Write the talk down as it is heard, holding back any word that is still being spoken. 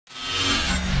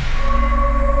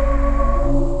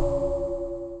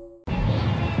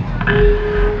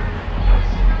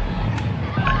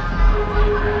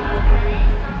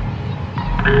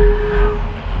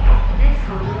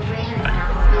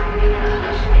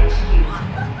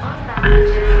Hello,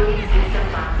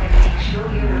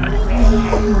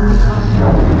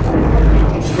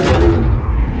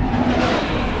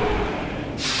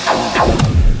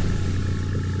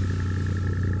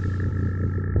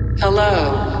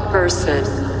 person.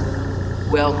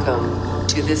 Welcome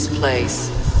to this place.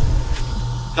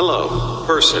 Hello,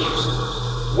 person.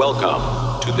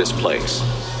 Welcome to this place.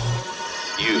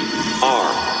 You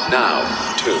are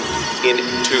now tuned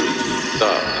into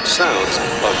the sounds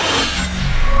of...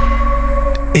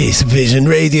 It's Vision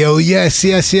Radio, yes,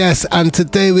 and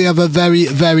today we have a very,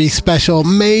 very special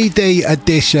May Day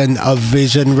edition of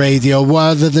Vision Radio.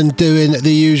 Rather than doing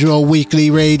the usual weekly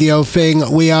radio thing,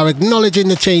 we are acknowledging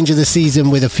the change of the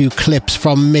season with a few clips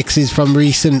from mixes from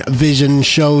recent Vision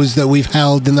shows that we've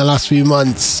held in the last few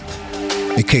months.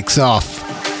 It kicks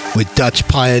off with Dutch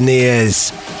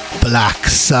Pioneers, Black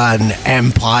Sun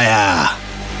Empire.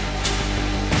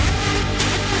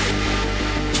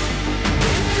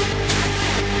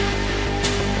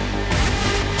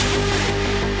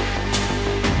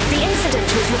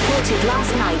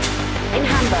 Last night in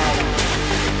Hamburg.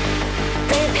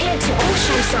 They appeared to all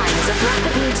show signs of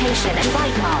rapid mutation and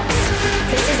bite marks.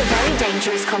 This is a very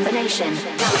dangerous combination.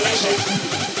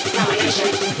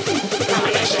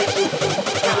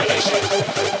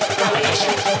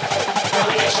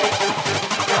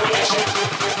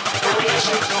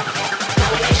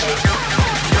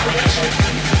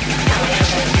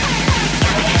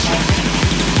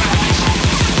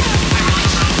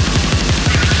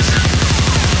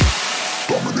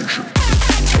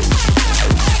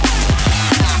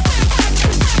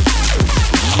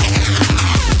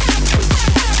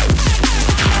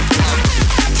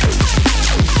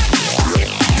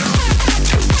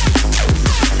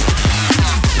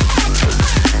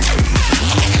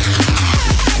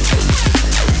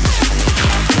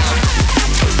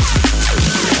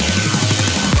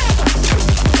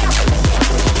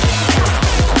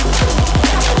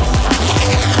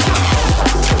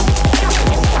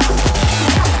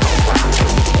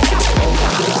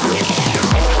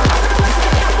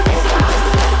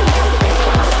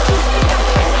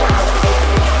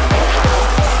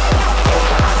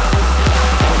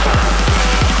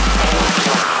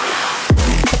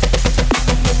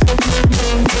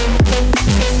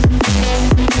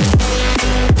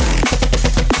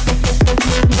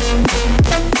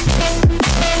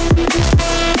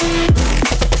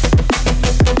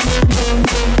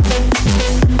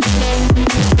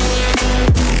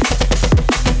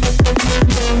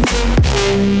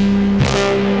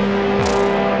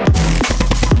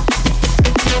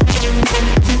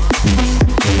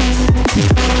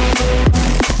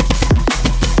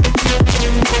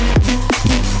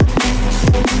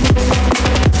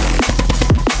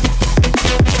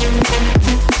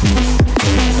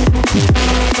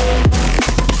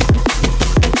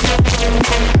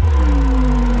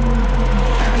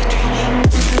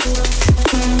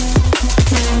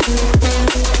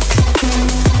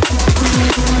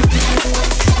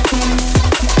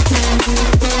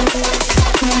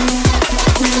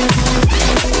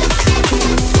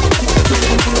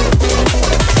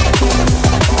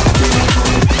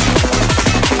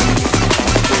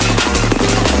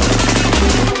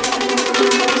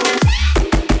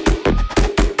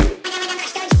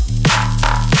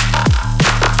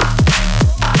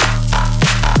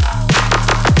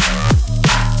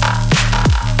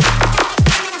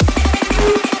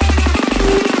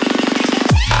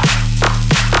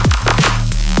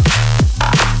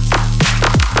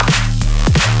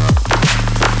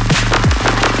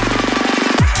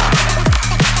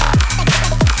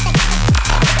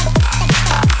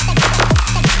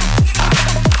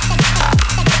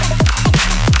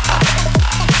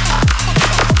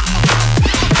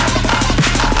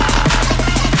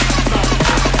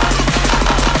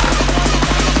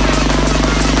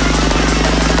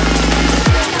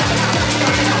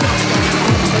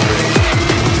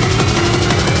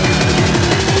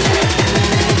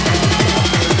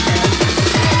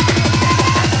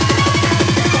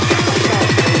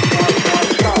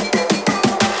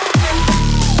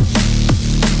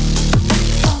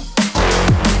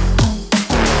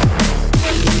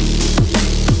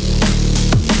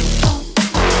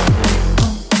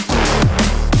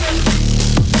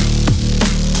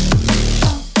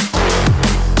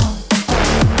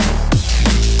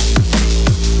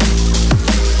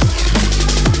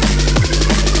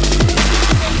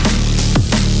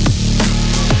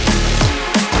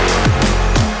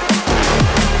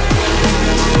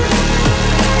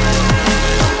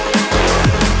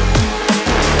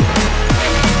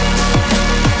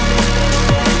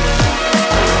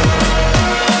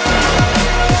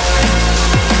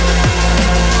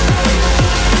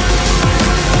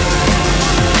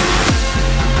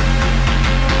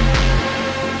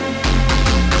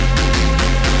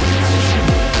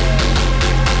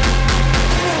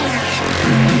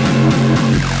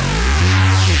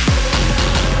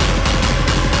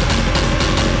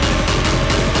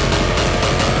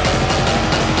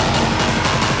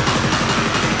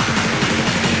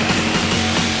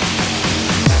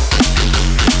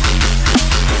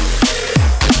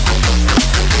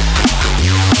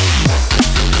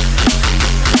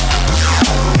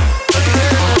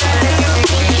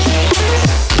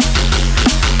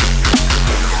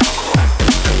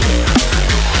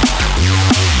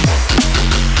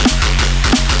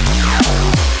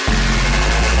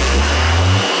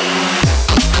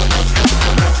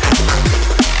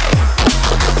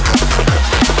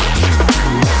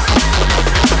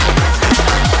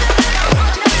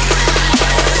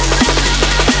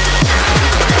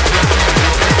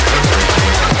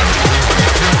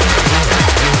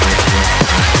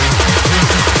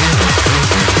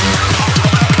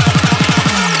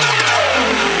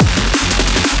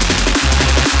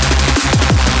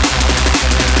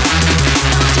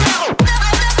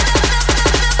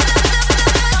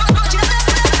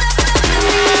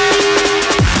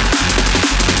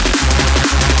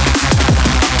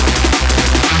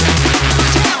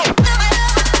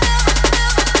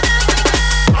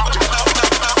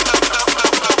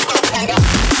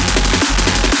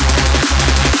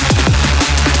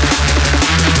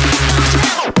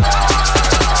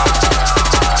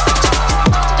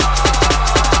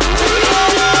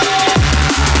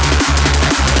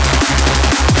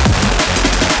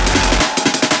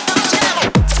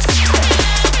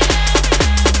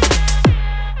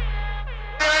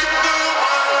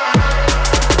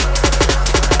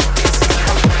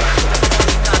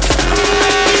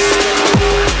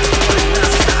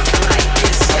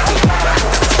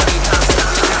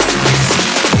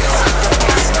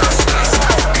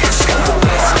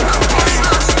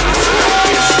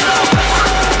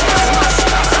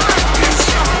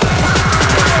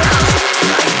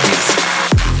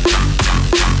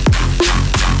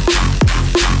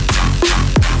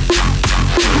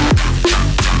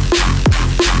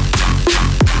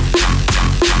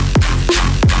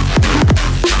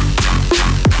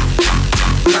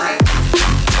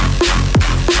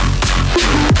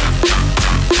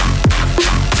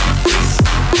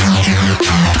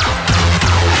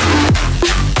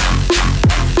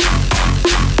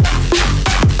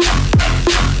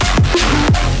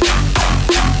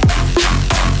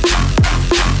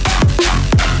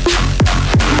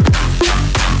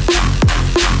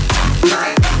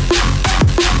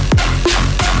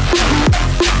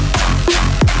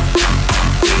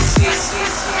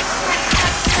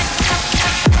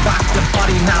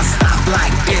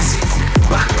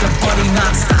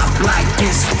 like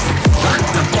this. Rock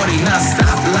the party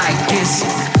non-stop like this.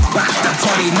 Rock the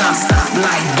party non-stop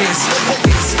like this.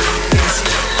 This, this,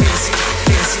 this,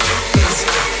 this, this,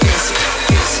 this,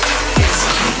 this, this, this,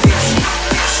 like this.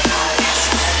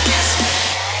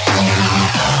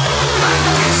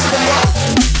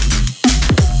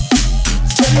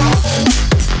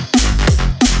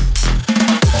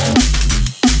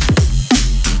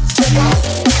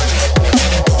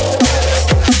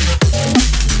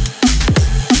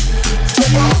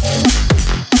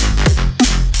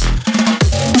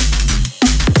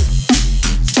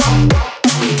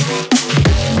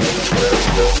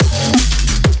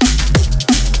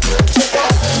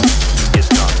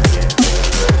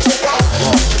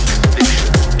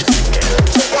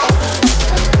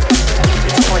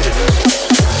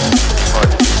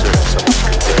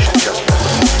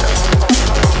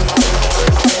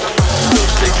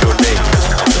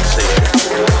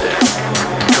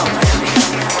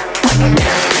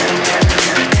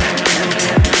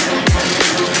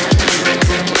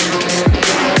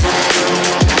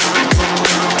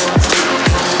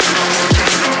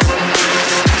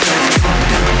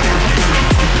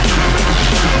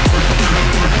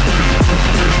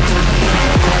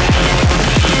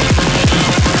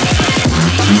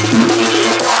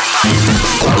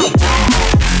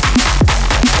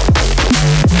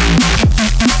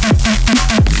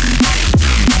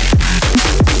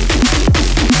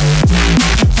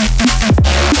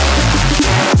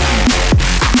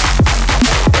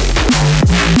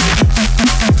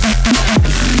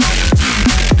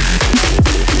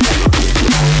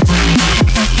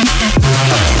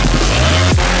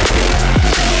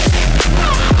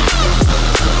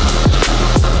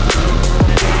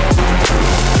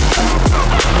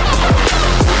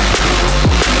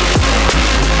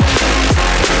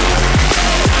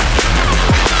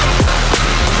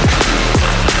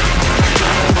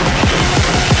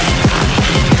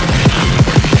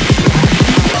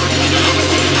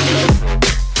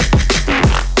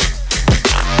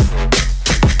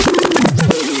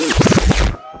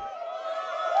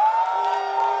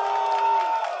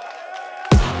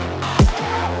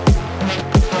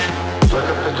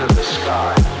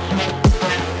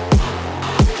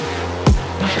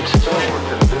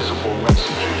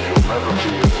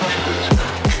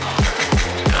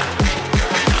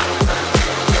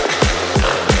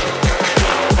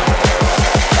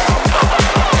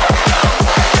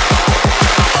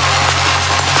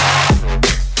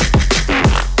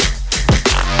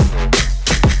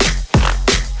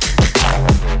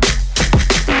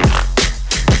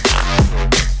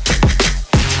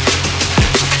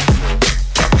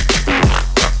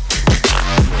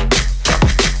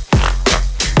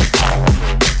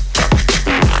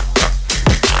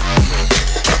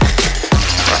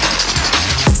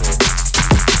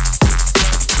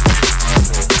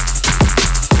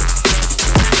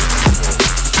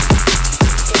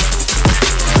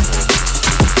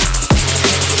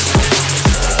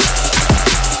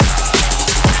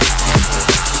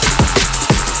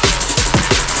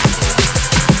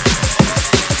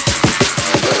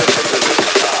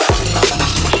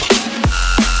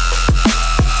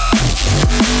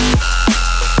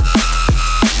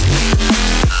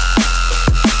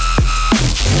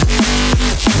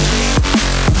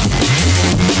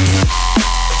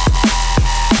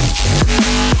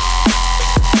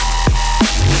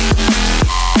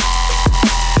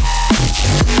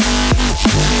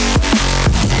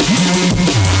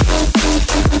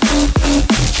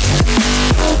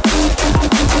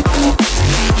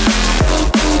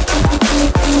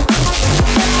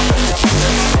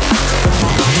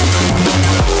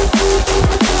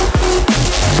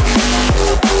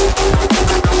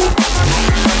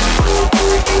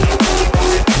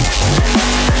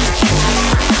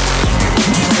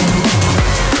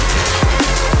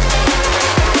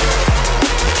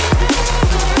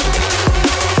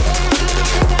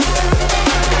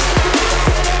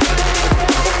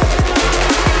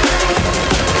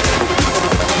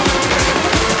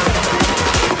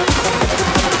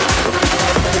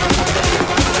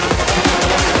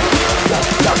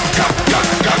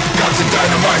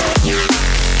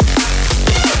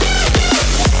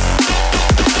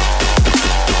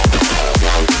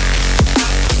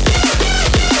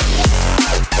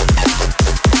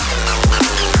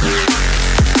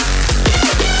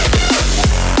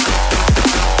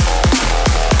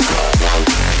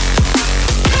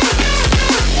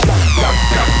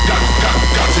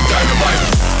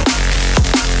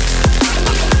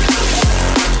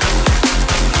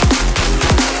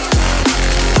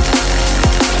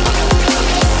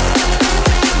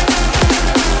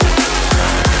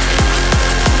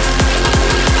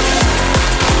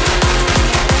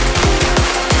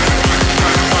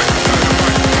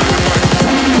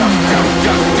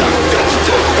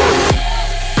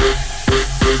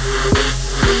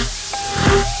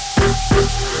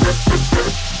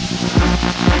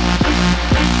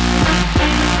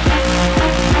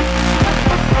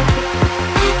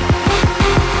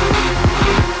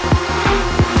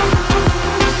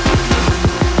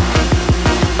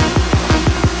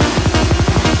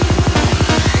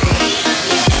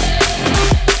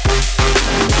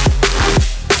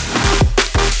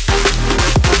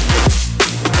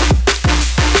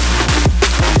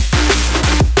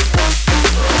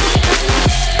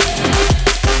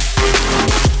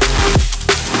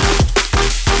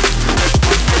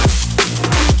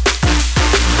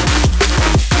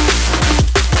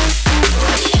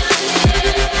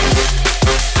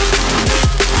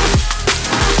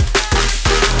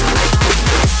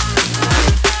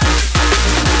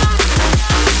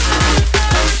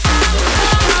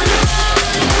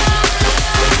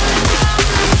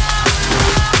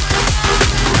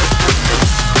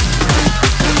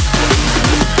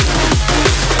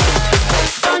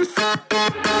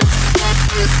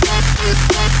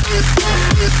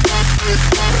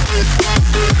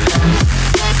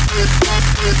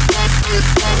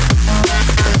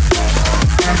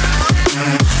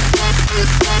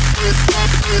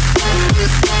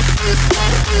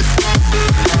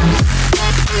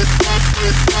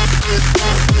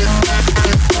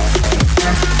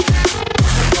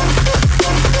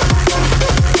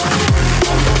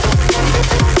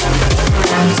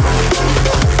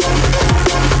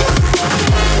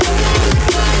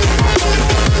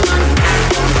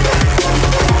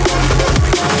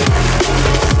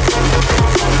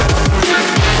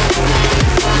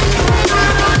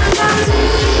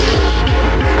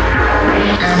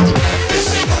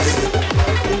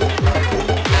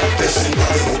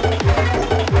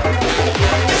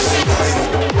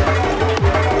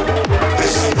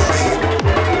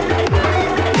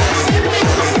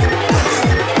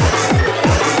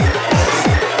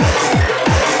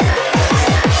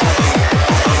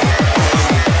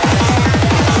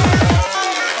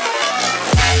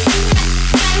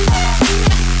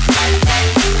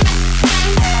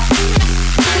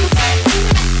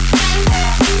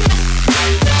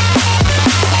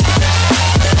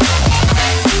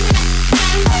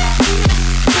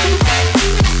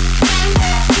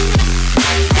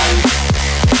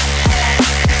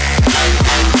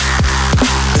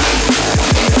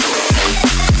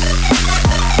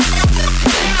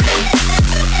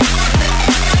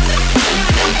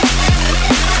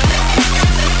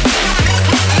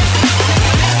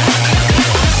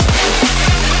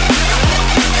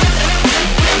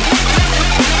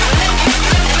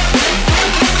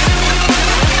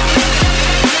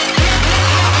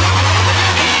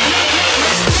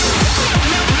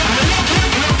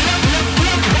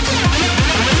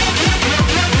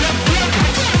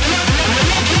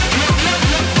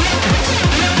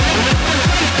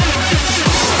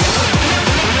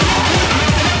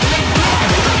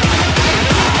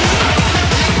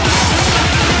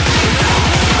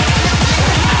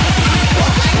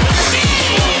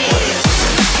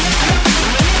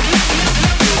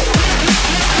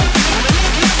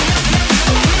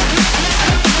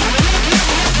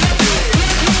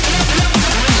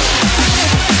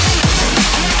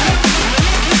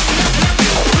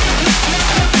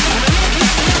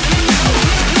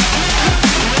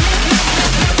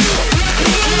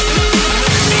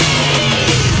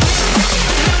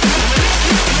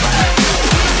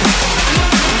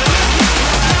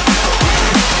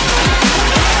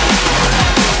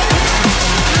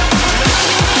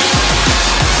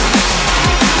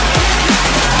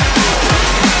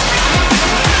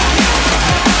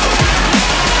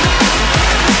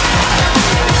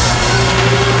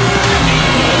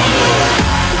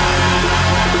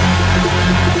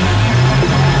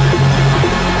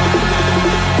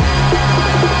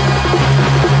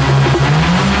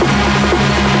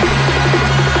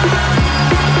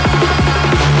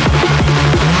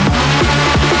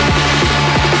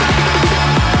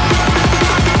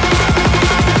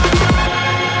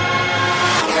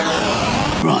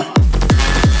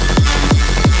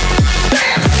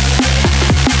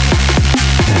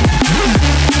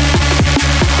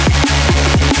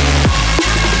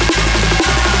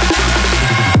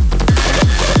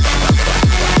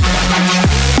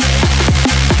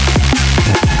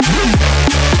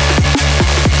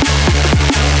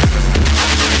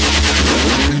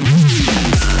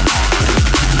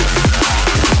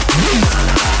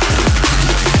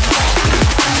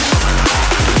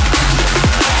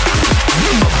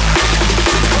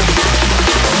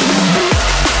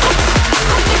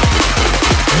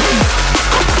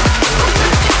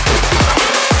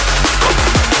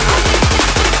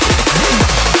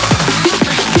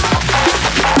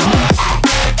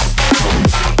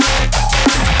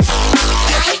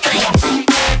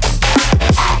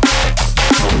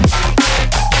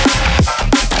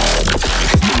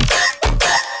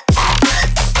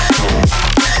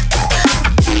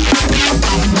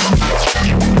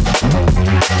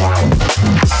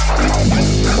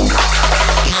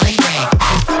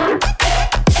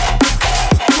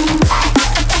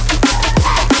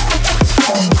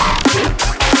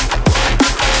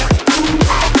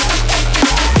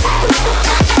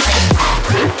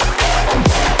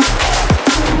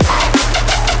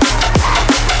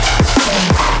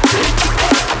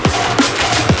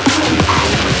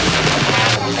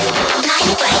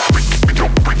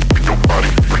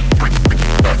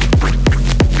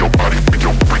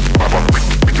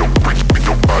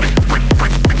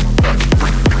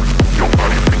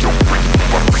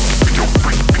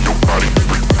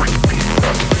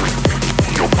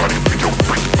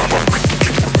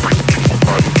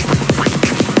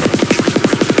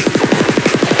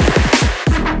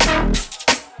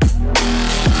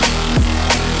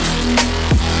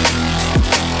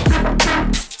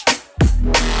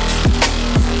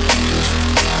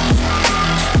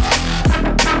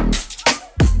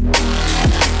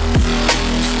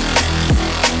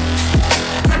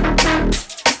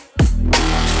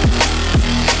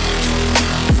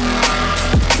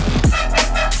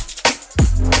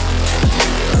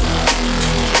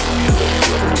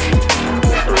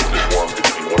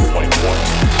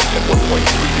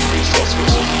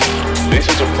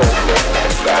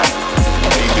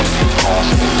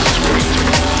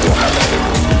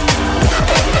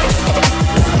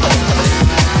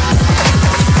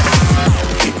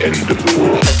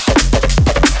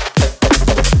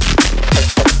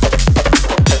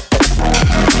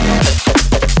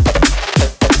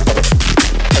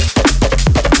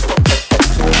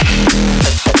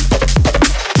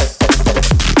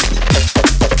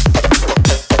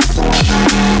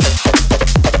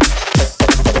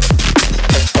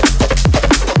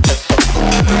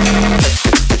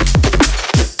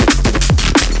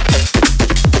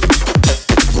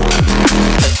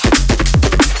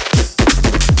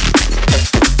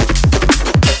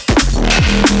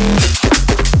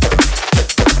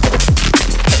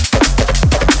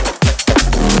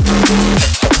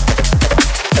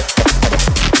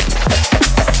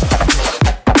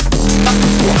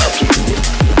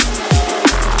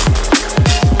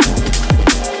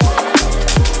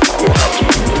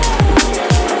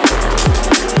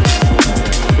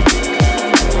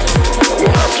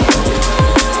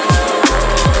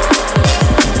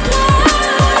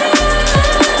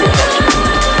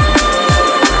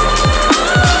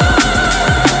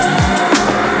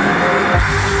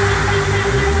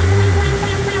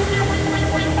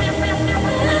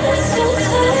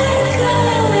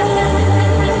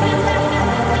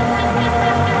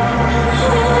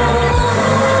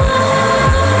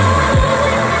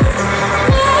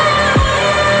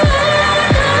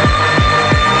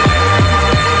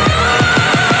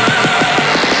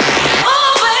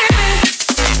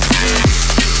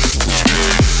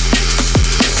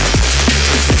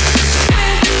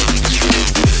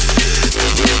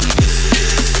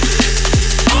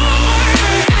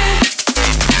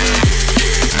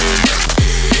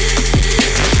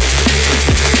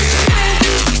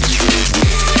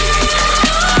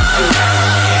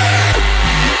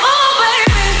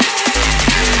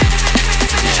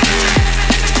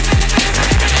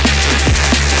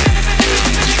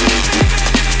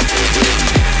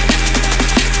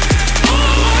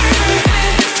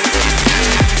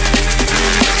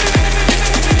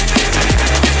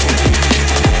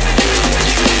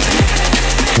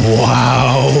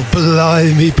 Wow,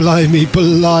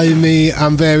 blimey,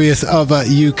 and various other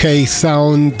UK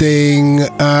sounding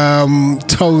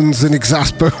tones and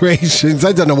exasperations.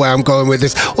 I don't know where I'm going with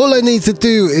this. All I need to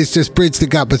do is just bridge the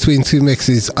gap between two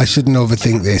mixes. I shouldn't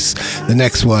overthink this. The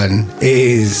next one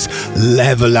is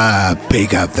Levela.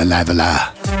 Big up the Levela.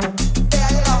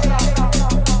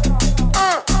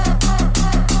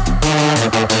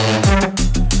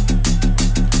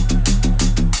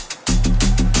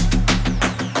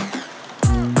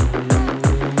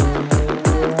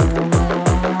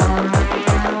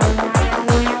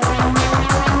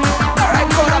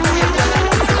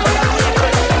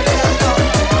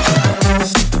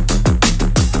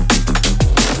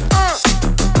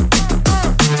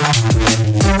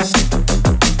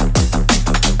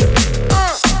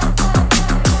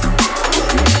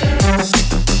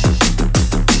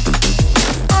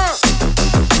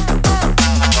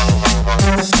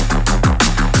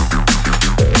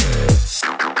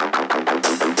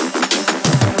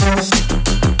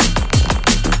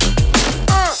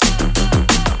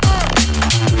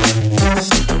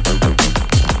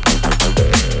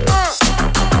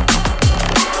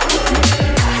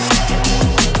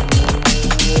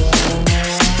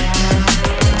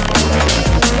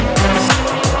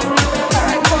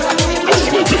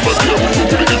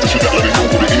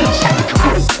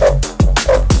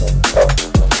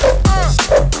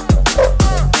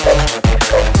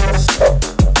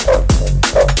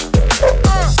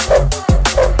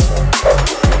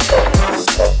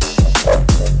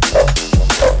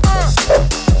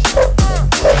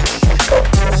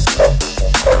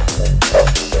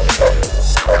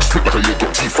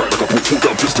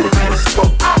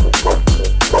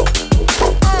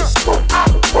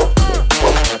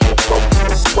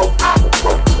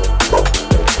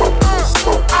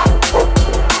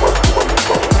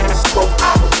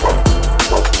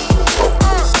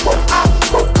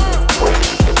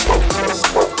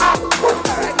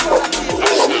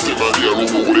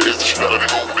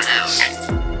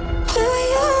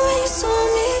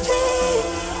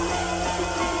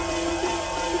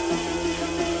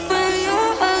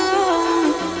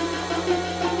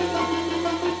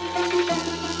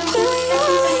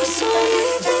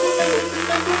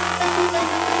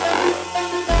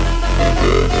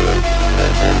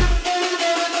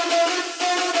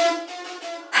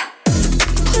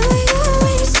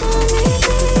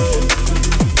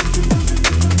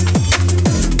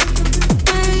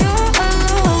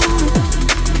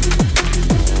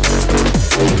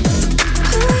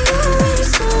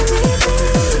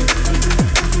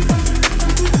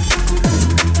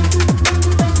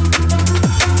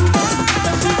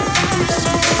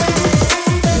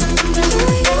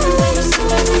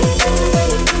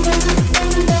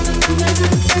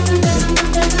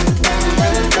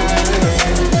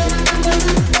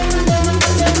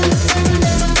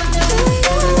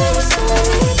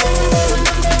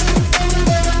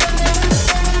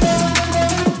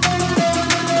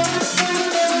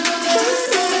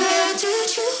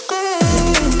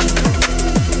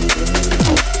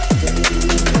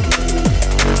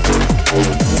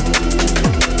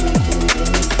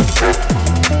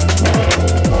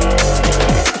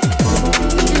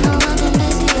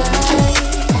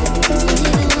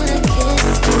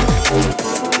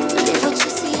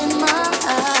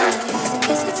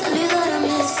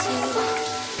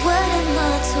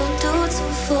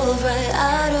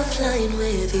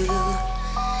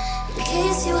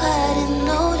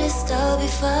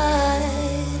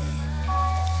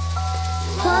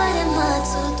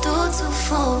 to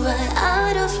fall right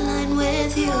out of line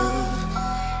with you.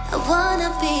 I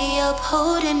wanna be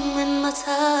upholding with my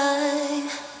time.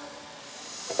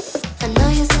 I know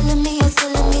you're telling me to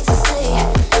stay,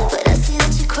 but I see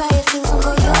that you cry if things don't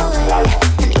go your way.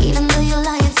 And even though you're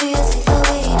lying through your teeth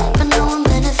away, but no one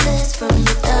benefits from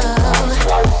the doubt.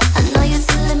 I know you're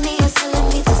telling me to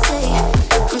stay.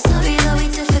 I'm sorry that we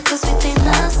differ 'cause we think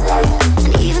the same.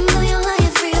 And even though you're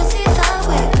lying through your teeth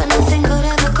away, but nothing good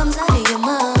ever comes out of your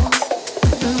mouth.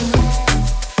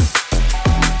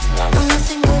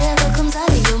 Nothing good ever comes out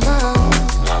of your mouth.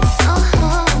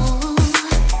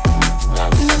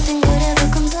 Nothing good ever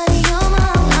comes out of your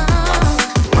mouth.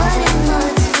 What am I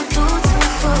to do to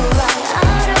fall right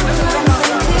out of line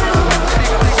with you?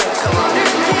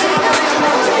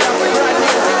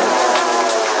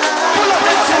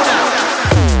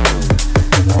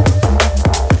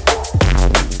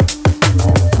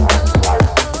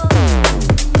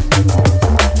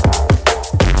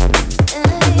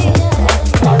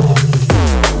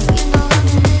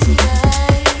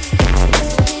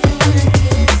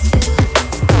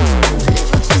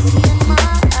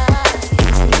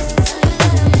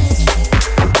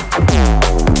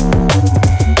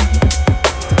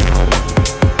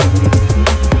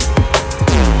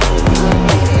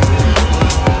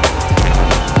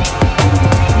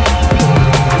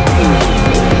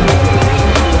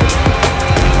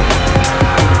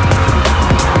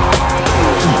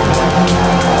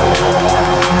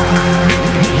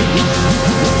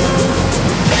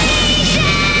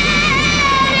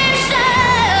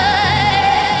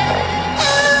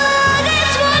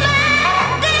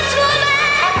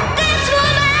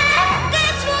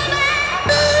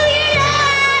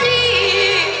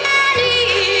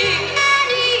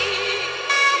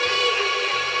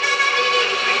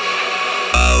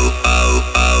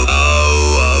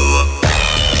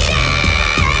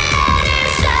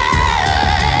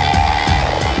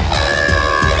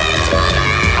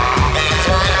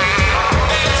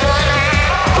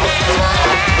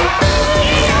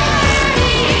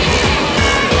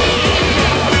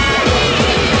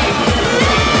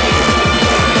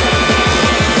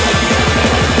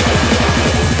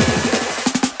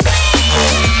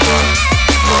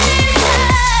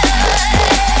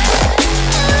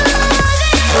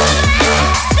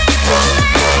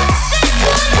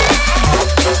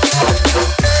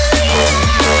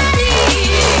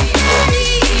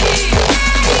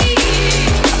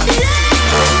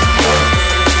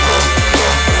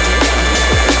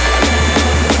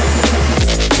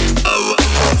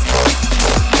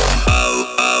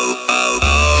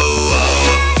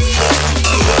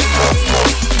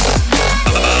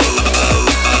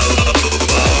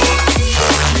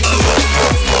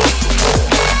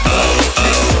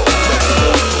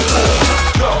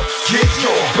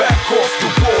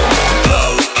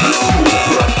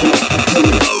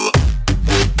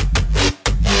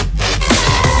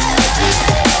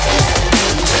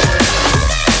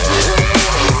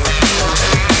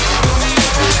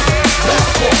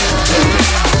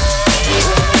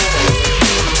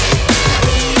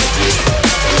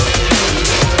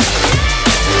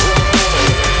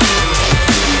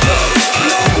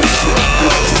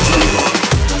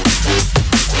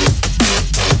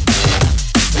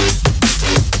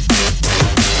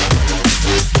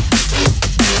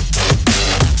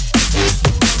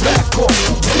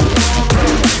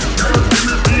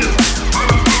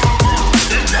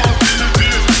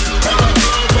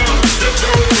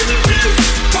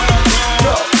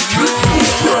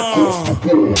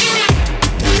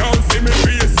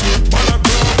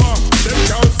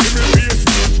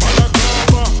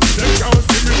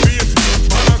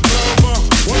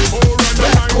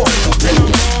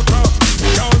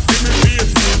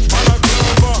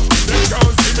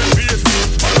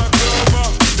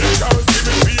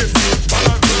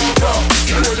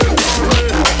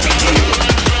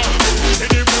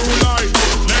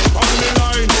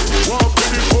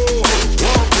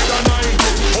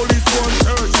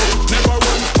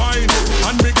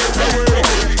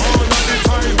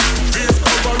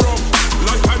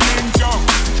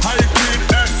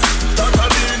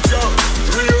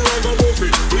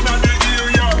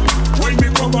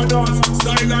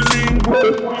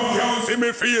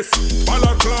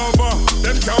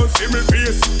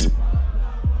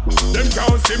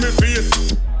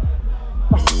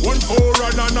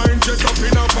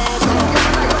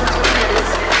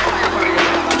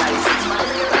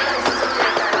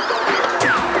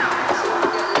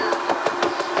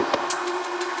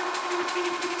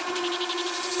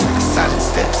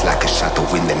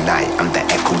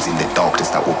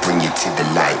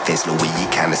 There's no way you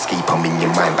can escape, I'm in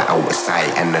your mind. but out of sight.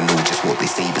 And I know just what they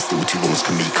say, but still two wrongs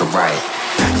can make a right.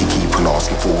 You keep on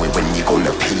asking for it when you're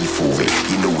gonna pay for it.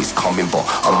 You know it's coming, but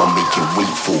I'ma make you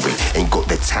wait for it. Ain't got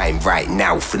the time right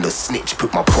now for no snitch.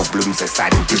 Put my problems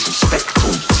aside and disrespect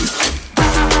on you.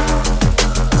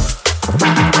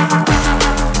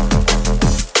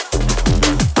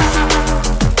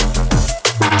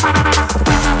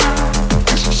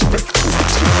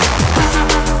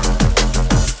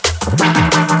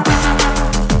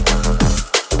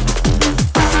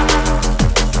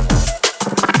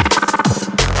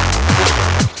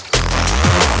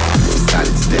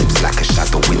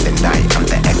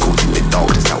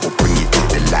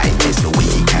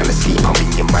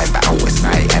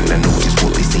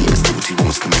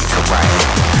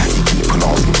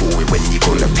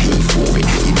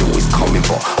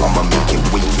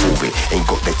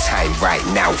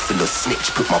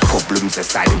 Snitch, put my problems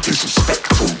aside and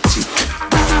disrespect on you.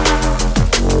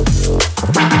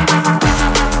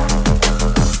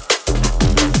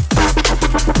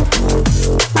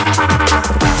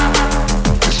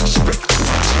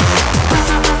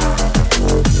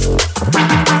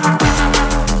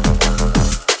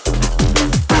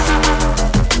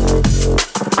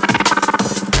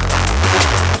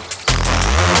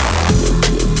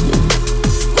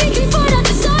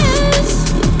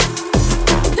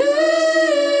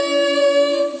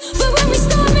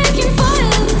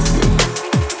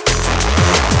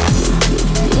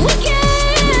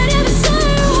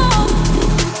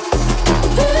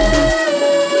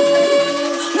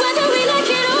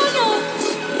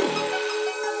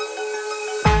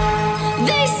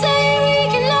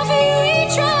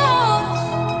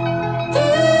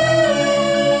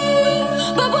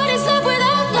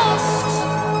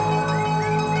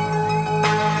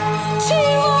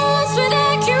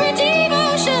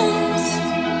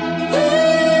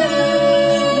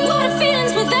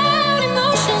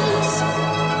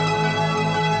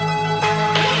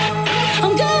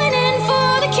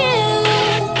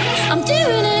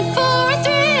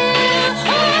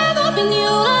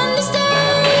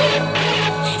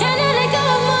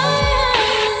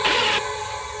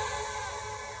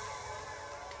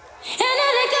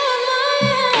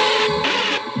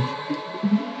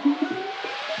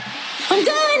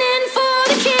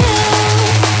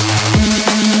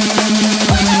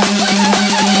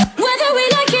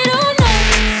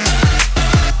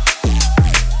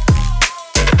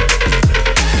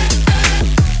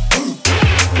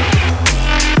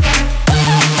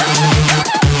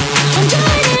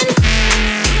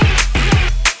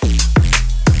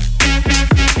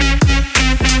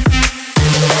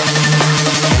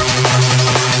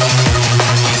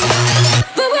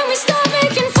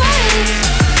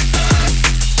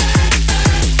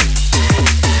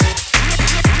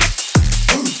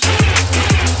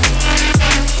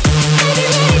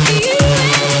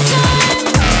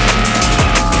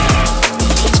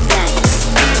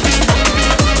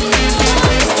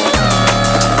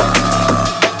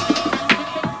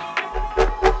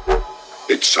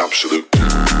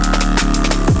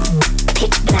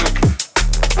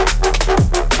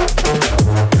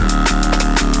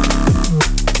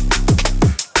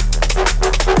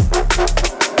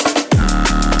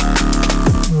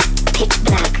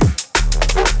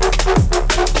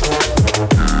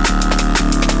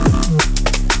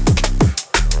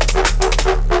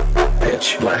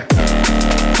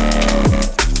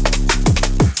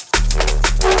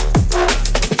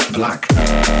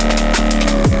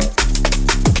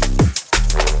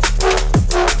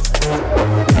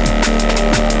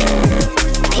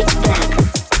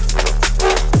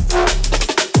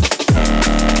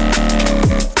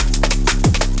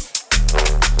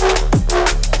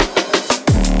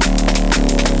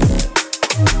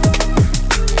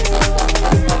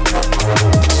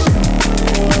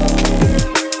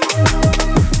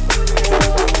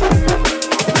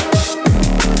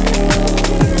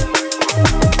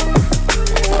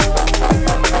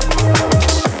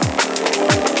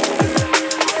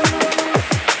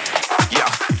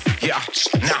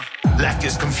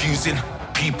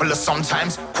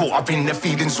 In their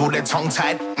feelings or they're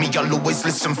tongue-tied. Me, I'll always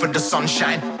listen for the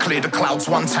sunshine. Clear the clouds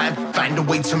one time. Find a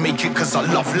way to make it cause I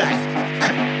love life.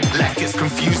 Life gets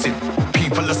confusing.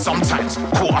 People are sometimes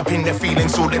caught up in their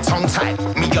feelings or they're tongue-tied.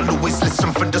 Me, I'll always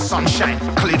listen for the sunshine.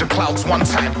 Clear the clouds one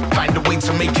time. Find a way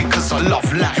to make it cause I love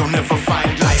life. You'll never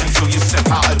find light until you step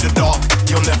out of the dark.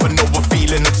 You'll never know a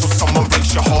feeling until someone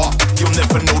breaks your heart. You'll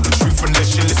never know the truth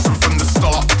unless you listen from the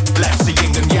start. Life's a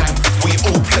yin and yang, we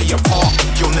all play a part.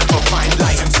 You'll never find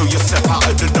light until you step out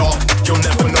of the dark. You'll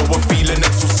never know a feeling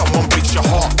until someone breaks your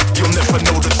heart. You'll never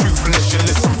know the truth unless you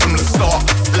listen from the start.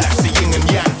 Life's a yin and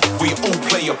yang, we all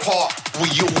play a part. We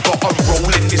all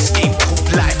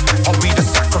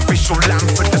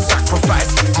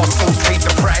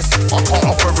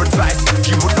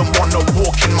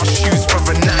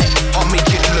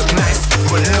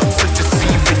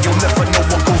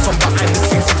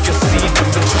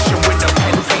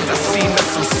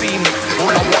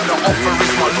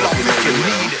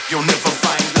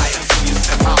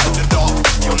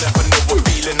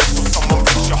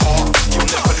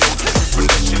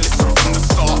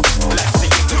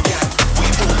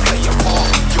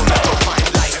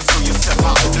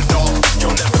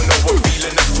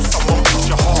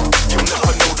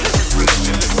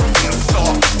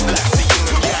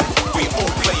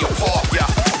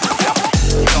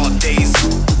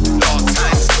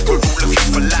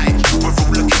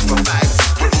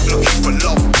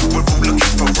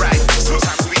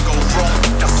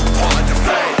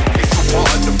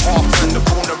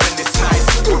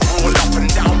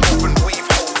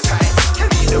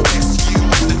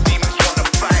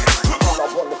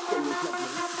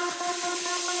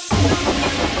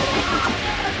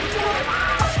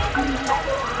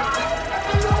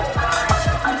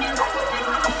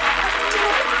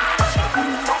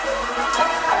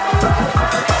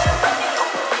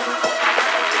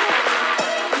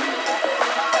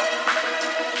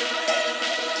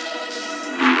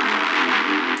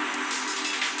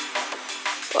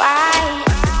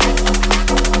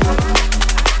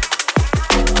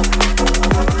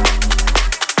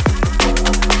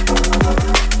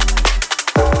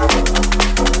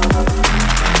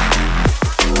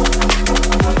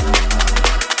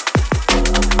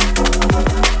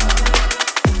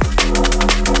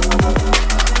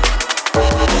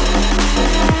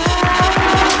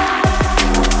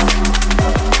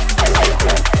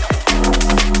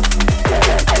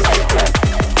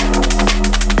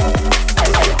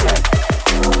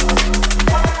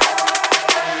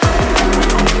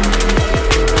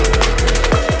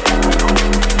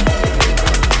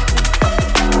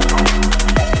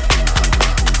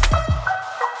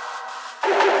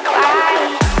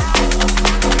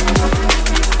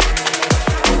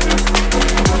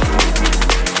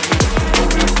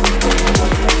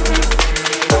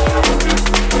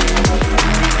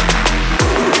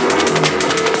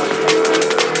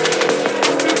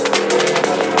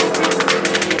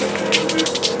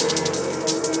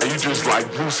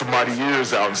Somebody's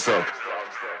ears out and stuff.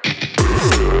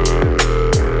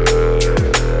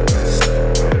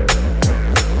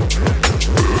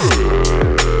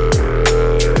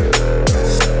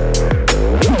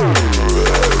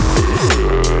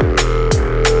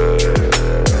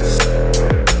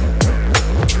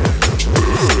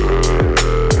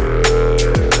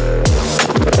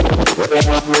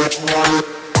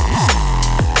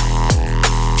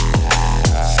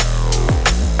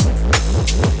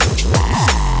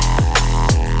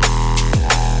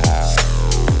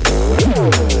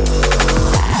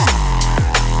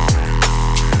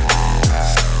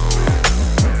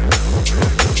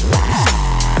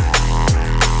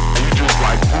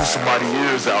 Somebody's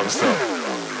ears out and stuff.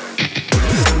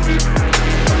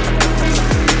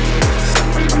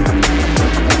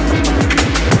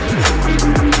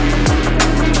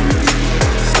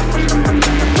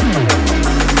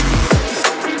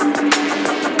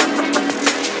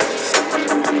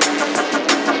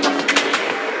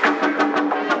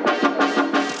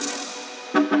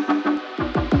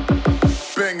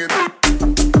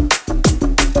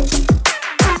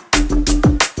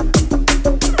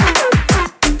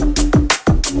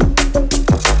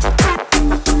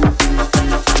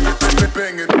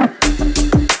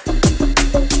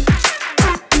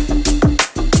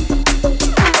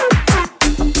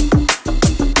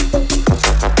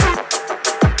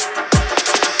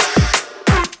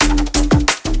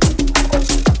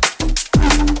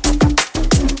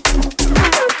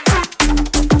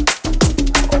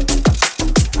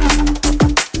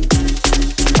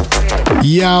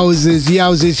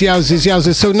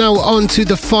 Yowzers. So now on to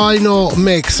the final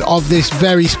mix of this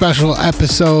very special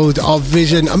episode of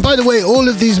Vision. And by the way, all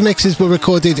of these mixes were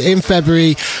recorded in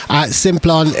February at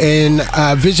Simplon in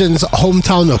Vision's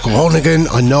hometown of Groningen.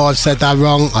 I know I've said that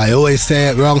wrong. I always say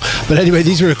it wrong. But anyway,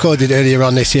 these were recorded earlier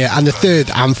on this year. And the third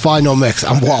and final mix,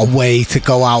 and what a way to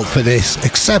go out for this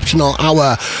exceptional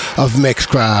hour of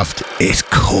Mixcraft, is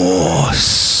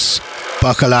Koarse.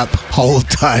 Buckle up, hold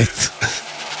tight.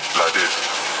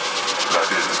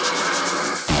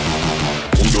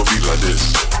 Like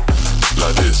this,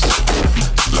 like this, like this. Move your feet like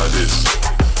this, like this,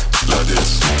 like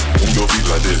this. Move your feet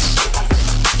like this,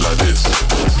 like this,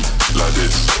 like this, like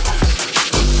this.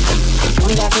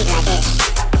 Move your feet like this,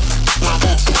 like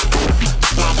this,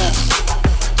 like this.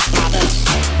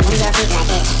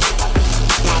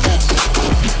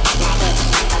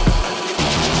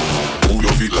 Move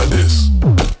your feet like this,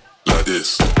 like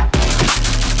this.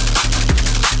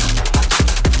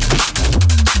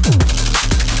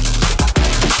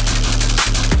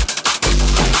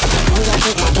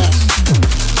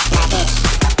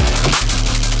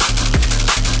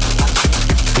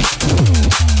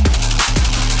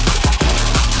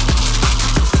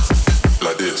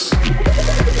 Like this.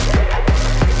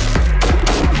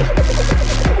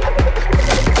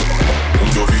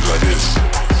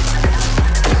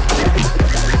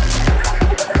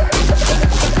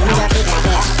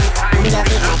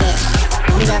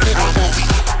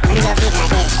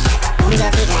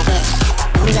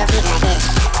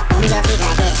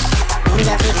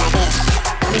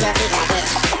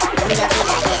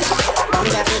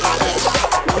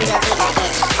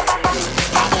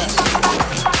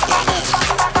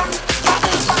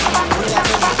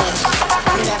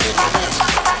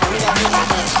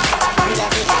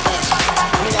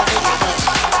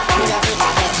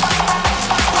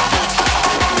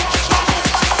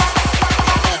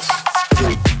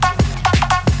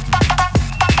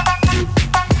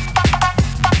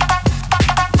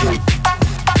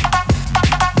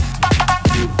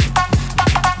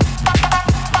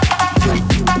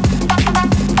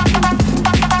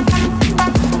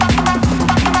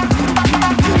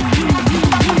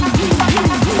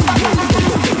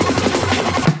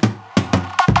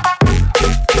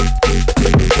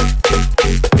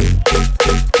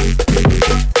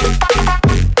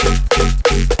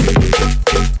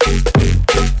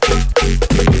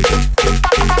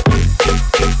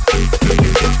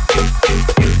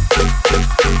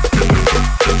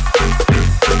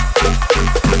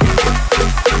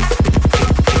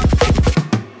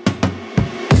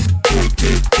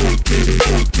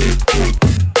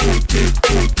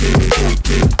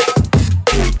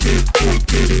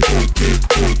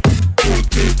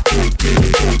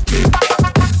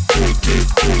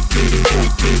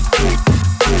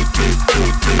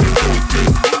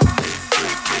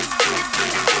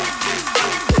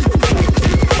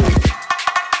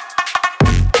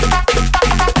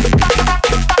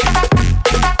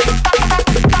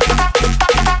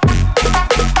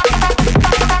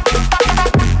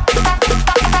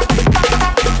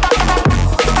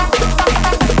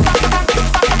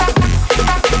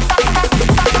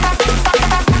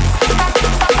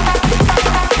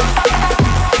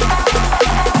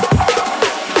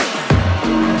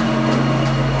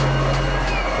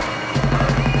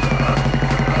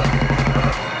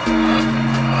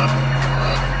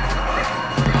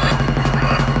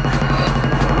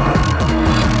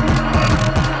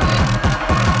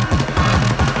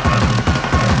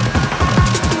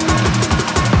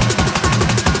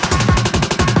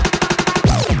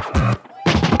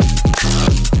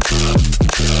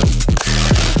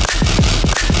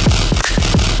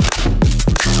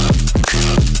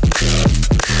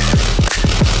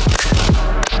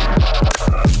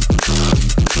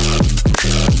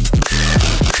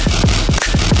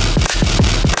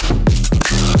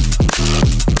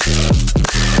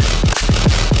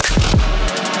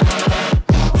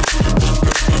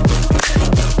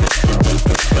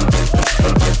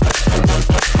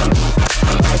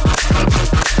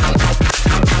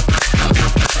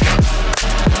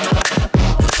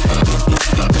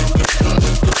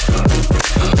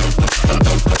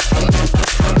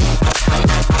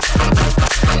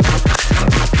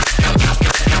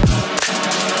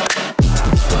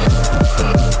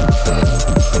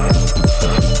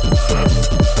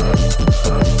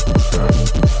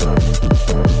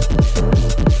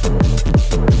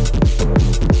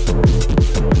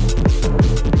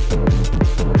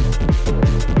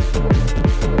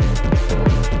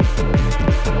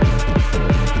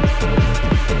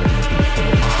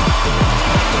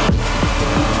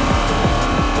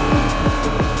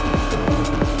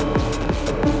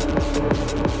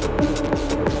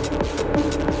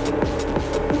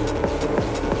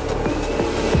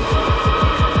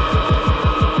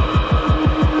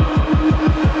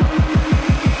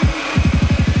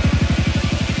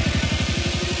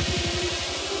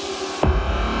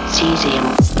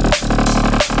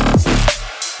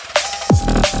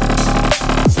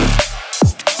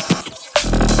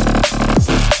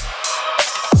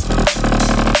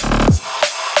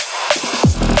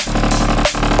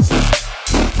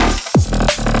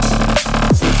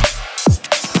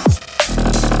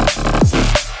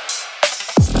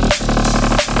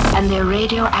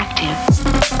 radioactive.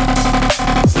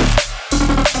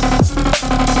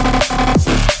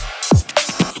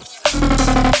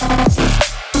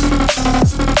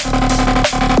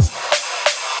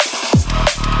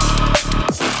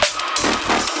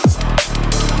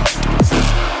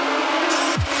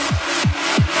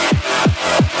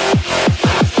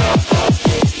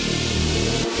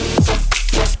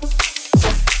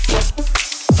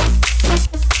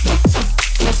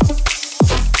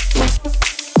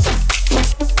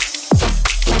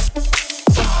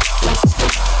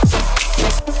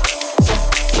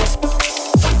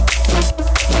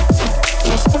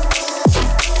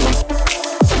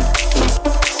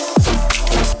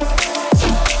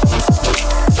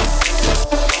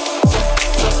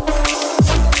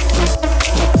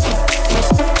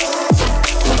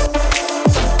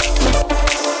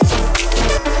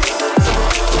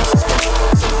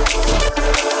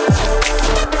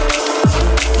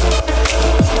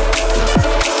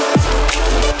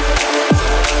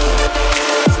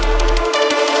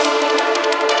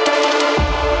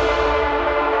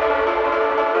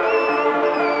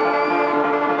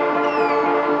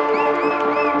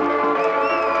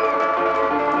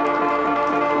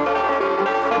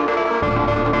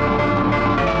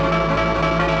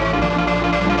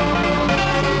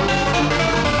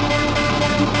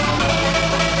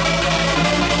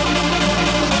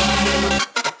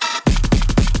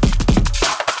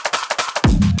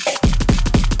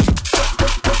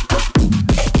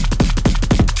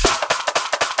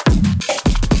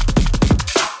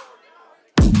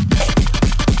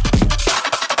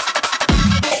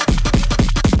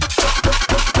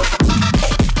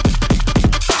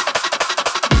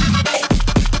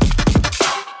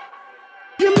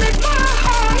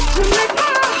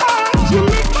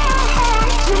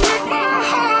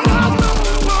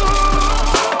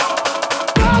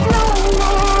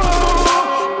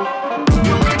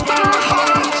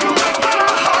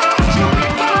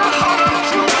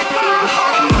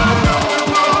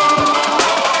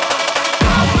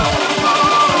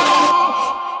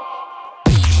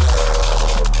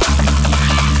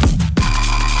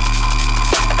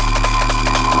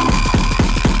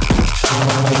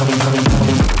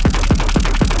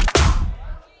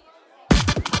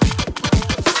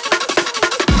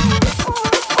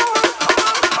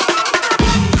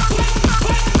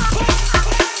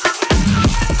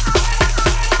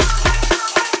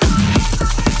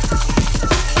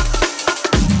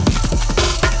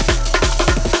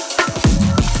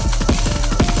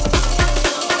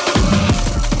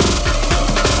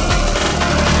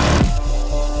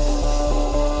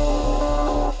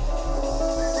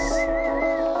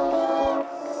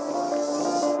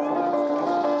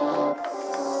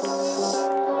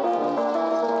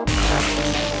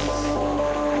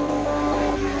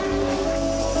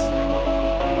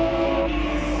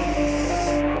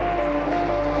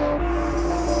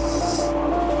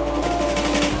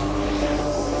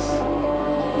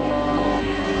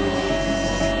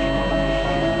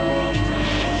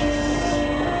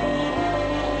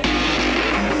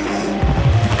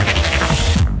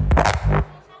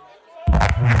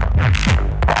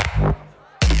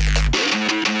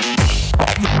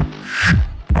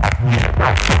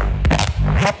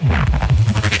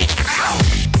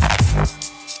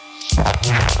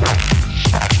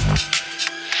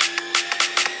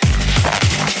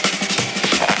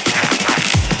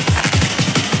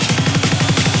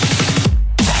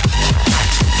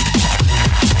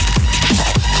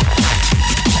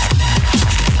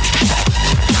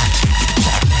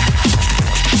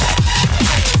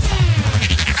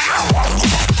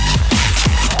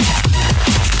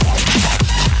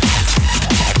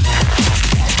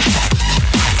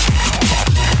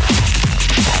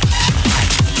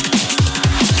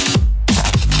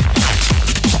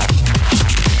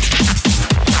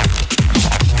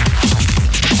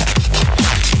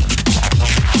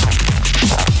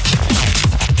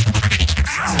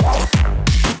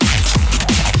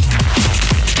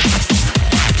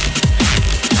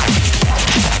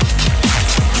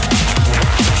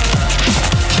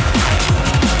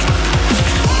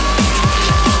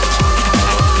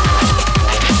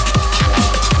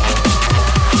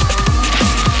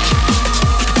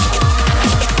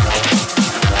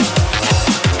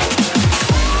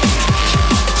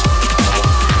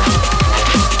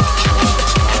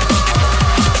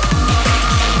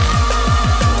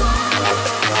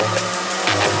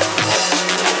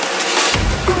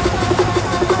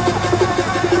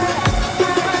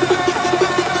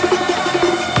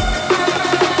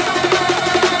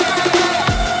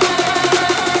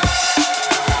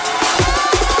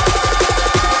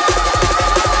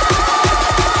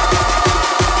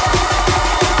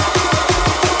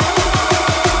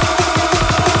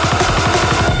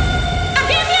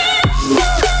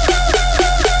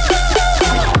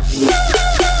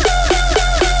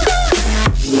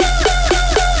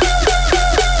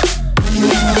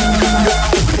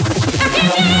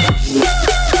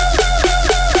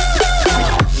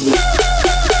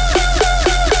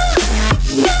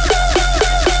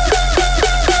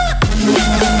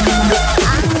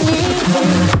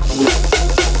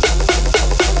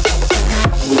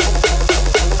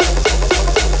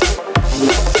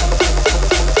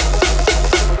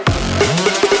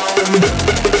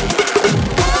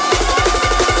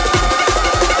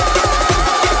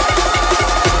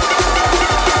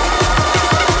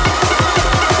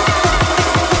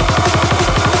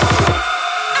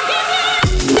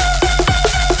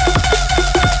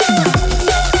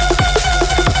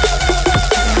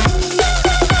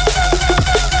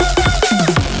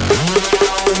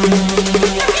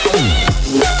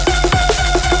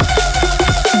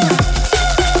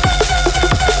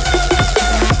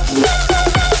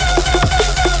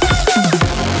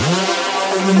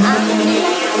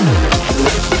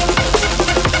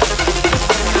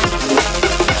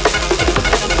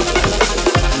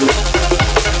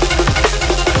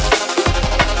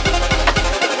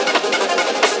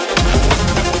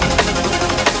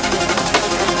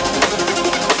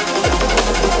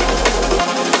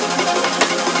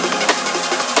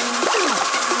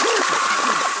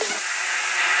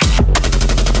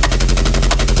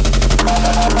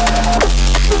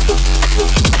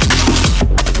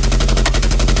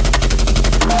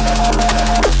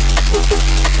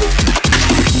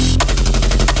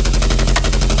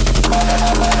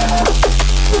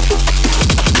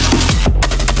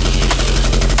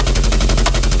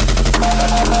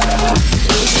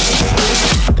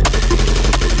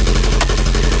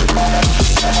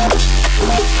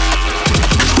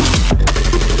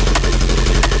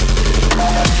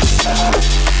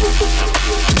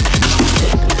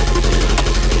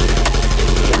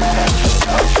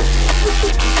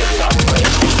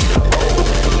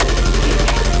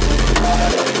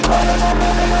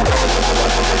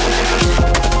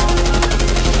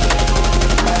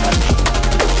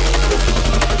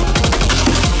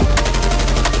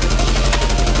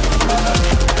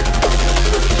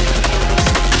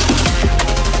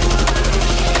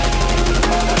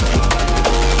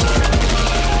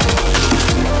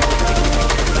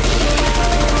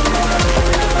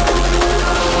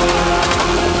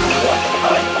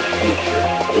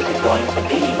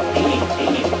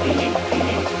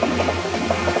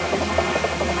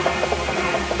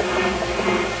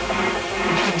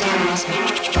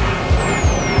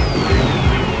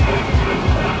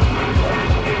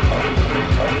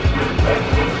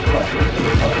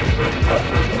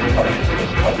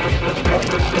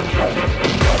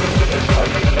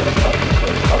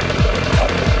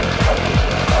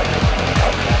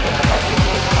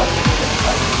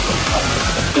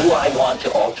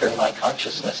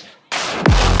 consciousness.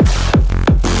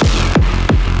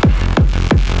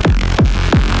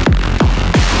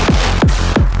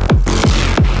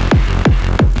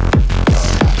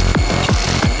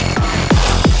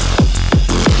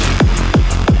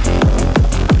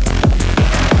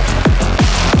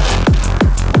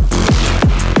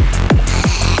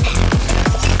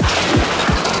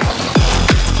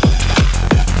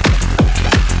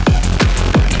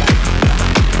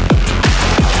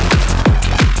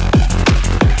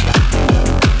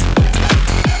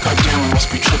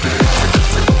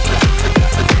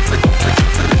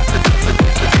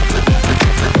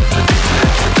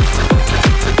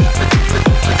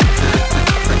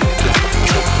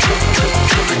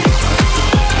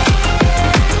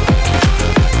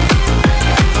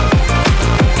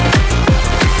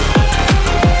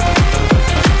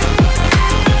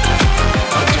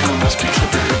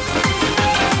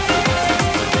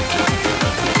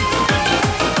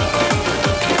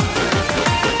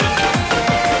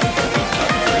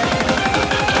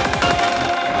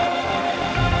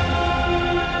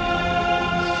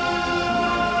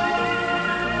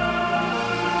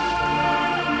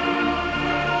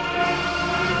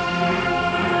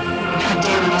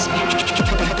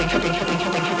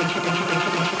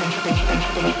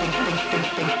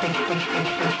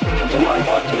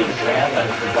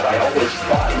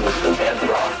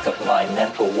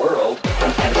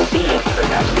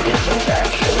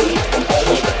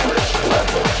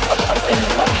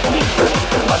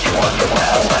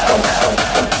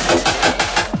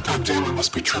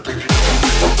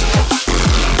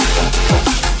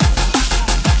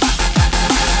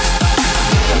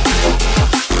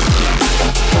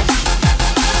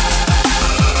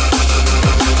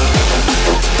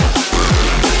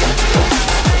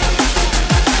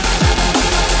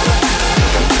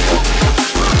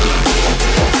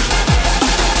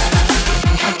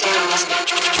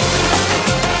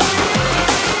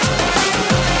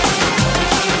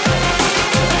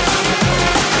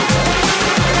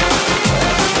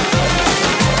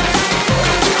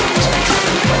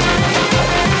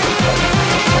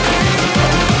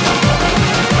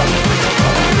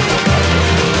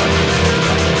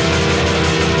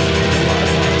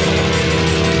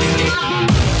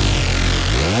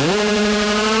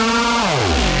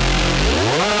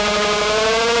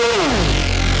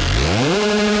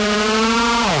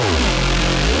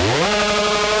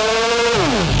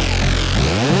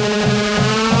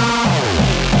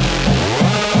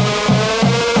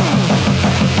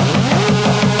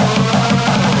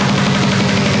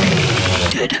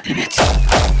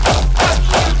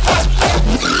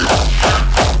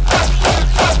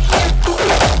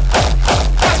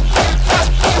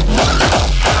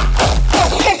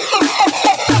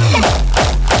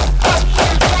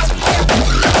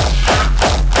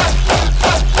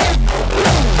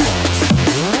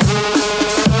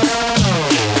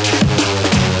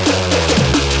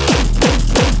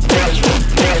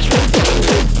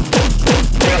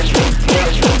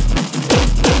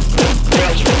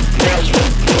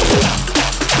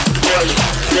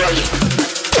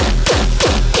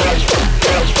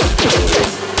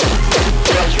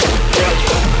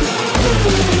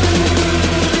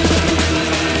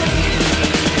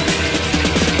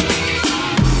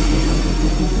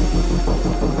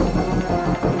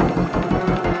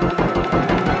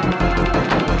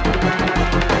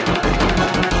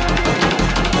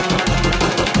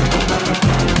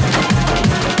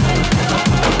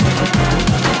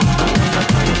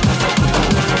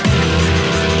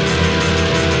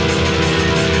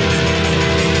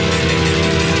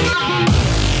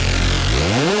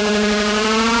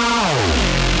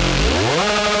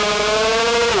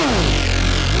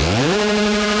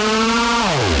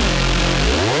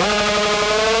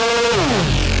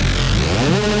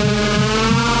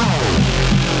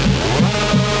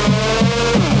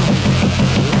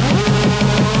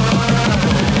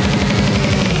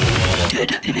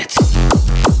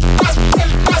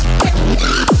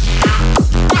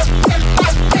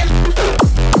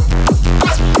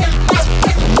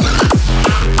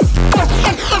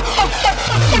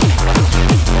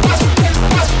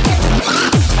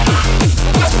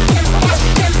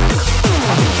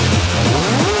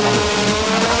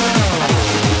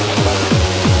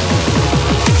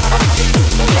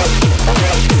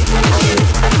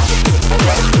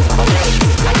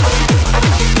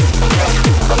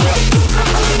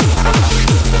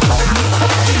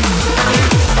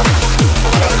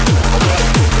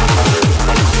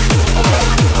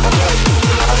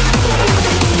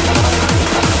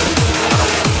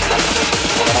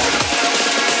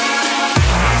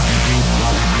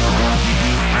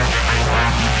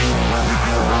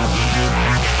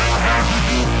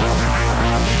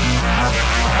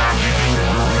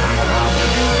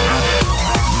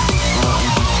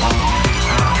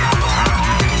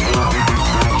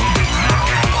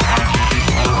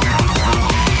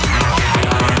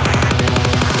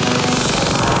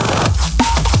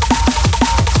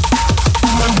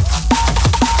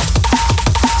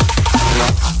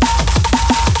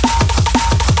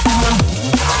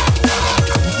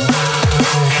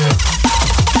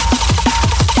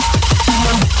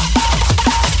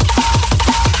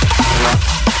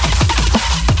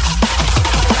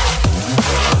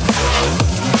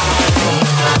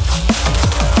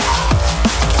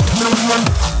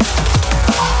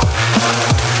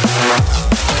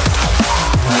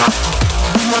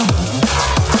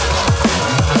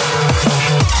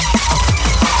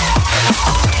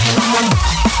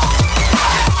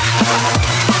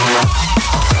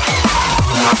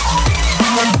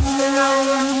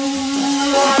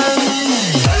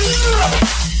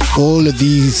 all of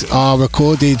these are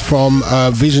recorded from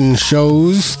Vision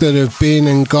shows that have been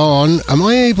and gone. Am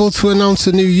I able to announce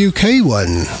a new UK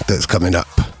one that's coming up?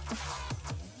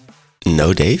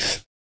 No, Dave.